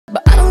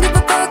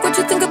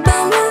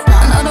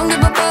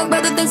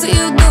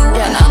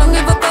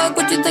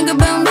you think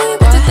about me?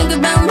 What you think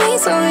about me?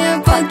 So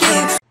yeah, fuck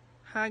you.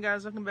 Hi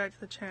guys, welcome back to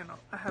the channel.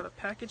 I have a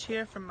package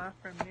here from my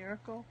friend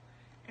Miracle,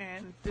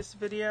 and this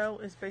video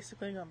is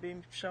basically going to be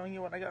showing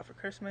you what I got for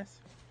Christmas.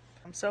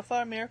 So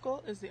far,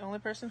 Miracle is the only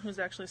person who's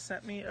actually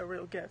sent me a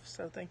real gift,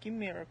 so thank you,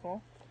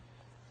 Miracle.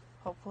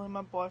 Hopefully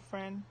my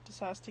boyfriend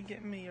decides to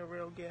get me a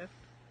real gift.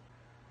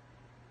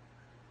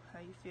 How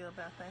you feel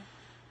about that?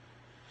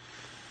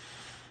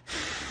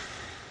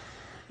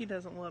 He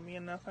doesn't love me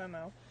enough, I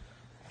know.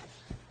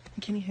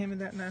 Can you hand me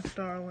that knife,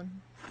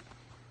 darling?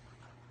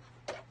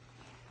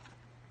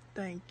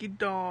 Thank you,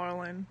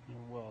 darling.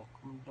 You're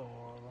welcome,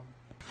 darling.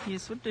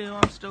 Yes, we do.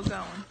 I'm still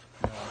going.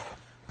 No,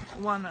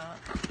 Why not?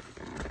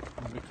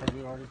 because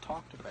we already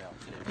talked about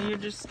it. You're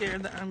just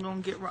scared that I'm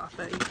going to get Rafe.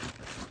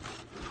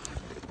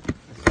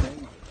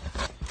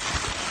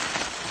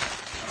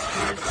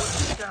 Here's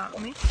what you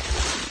got me.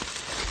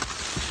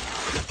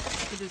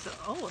 It is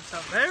it's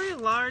a very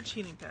large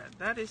heating pad.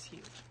 That is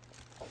huge.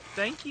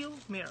 Thank you,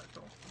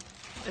 Miracle.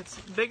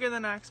 It's bigger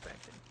than I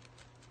expected.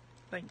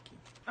 Thank you.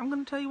 I'm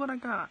going to tell you what I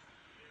got.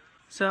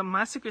 So,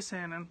 my Secret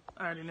Santa,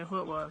 I already knew who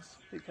it was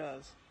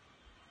because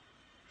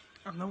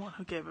I'm the one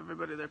who gave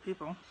everybody their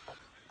people.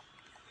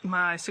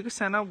 My Secret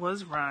Santa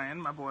was Ryan,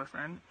 my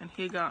boyfriend, and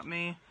he got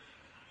me,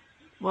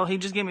 well, he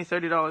just gave me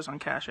 $30 on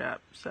Cash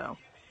App, so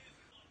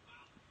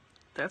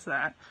that's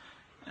that.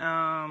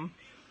 I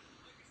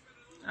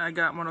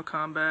got Mortal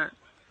Kombat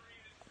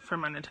for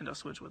my Nintendo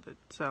Switch with it,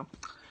 so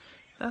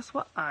that's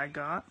what I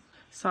got.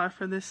 Sorry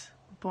for this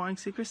boring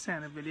Secret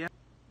Santa video.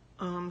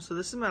 So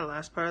this is my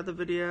last part of the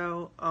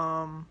video.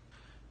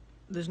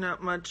 There's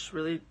not much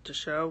really to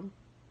show.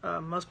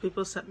 Most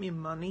people sent me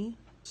money,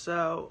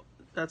 so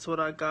that's what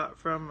I got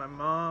from my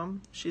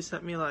mom. She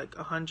sent me like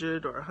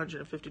 $100 or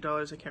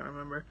 $150, I can't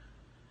remember.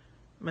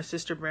 My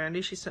sister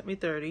Brandy, she sent me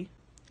 $30.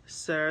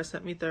 Sarah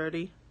sent me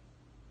 $30.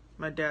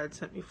 My dad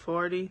sent me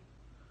 $40.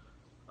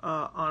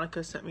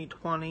 Annika sent me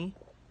 $20.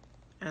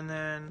 And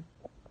then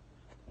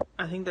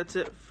I think that's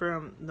it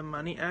from the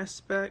money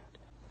aspect.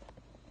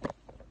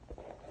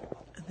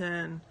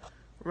 Then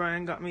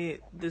Ryan got me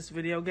this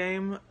video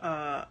game.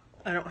 I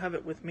don't have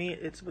it with me,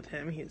 it's with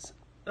him. He's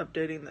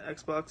updating the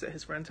Xbox at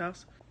his friend's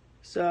house.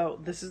 So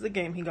this is the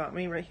game he got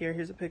me right here.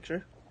 Here's a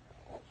picture.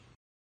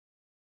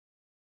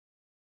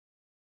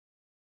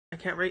 I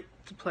can't wait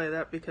to play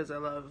that because I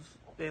love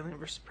Alien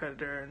vs.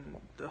 Predator and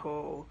the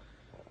whole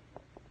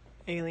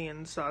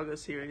Alien Saga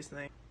series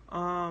thing.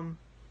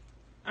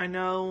 I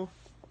know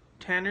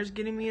Tanner's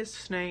getting me a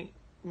snake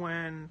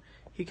when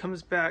he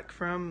comes back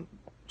from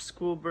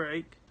school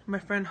break. My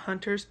friend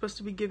Hunter's supposed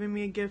to be giving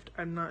me a gift.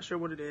 I'm not sure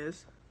what it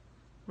is.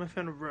 My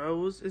friend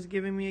Rose is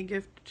giving me a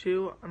gift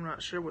too. I'm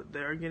not sure what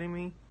they're getting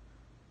me.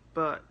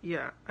 But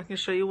yeah, I can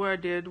show you what I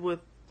did with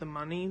the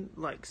money,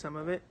 like some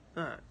of it.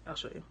 I'll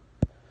show you.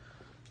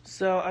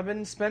 So I've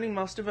been spending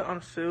most of it on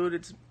food.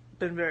 It's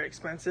been very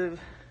expensive.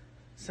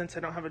 Since I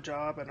don't have a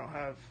job, I don't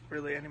have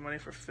really any money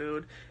for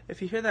food.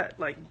 If you hear that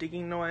like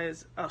digging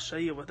noise, I'll show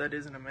you what that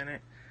is in a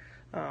minute.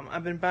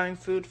 I've been buying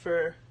food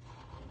for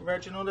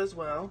Reginald as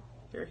well.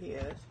 Here he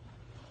is.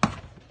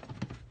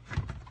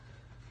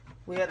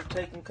 We had to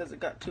take him because it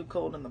got too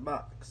cold in the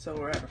box, so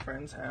we're at a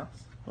friend's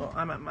house. Well,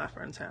 I'm at my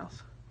friend's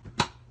house.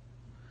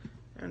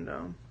 And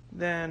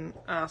then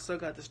I also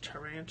got this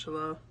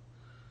tarantula.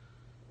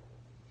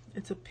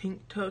 It's a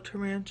pink toe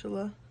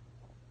tarantula.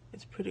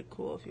 It's pretty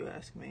cool if you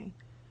ask me.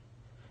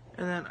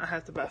 And then I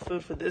have to buy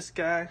food for this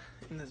guy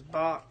in this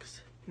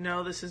box.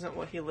 No, this isn't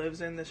what he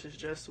lives in. This is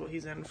just what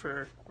he's in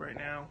for right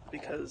now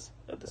because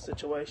of the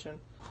situation.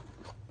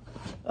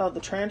 Oh, the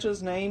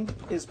tarantula's name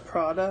is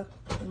Prada,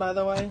 by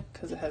the way,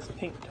 because it has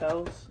pink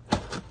toes,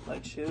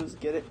 like shoes.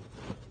 Get it?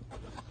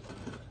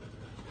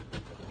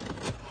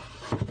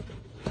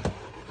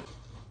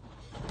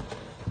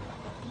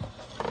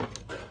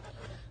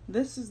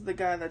 This is the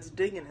guy that's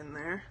digging in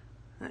there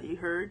that you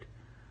heard.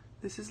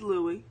 This is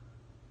Louie.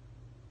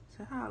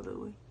 Say hi,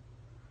 Louie.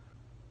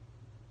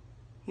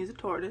 He's a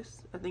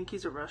tortoise. I think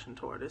he's a Russian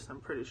tortoise, I'm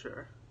pretty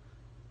sure.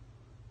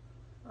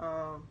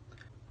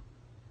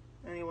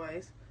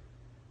 Anyways,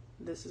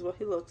 this is what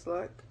he looks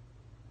like.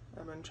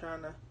 I've been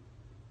trying to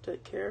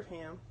take care of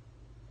him.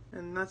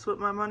 And that's what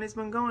my money's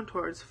been going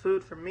towards.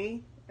 Food for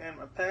me and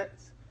my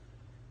pets.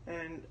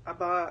 And I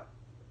bought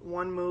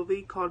one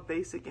movie called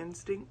Basic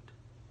Instinct.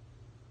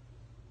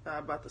 I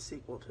bought the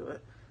sequel to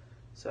it.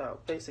 So,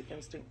 Basic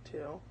Instinct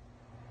 2.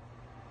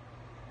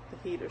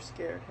 The heater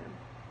scared him.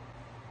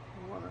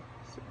 You wanna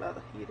sit by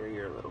the heater?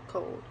 You're a little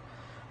cold.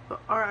 But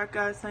alright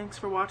guys, thanks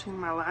for watching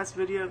my last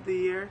video of the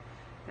year.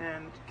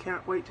 And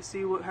can't wait to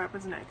see what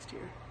happens next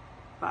year.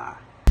 Bye.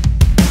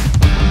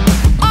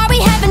 Are we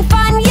having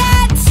fun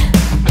yet?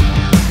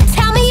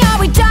 Tell me, are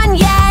we done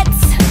yet?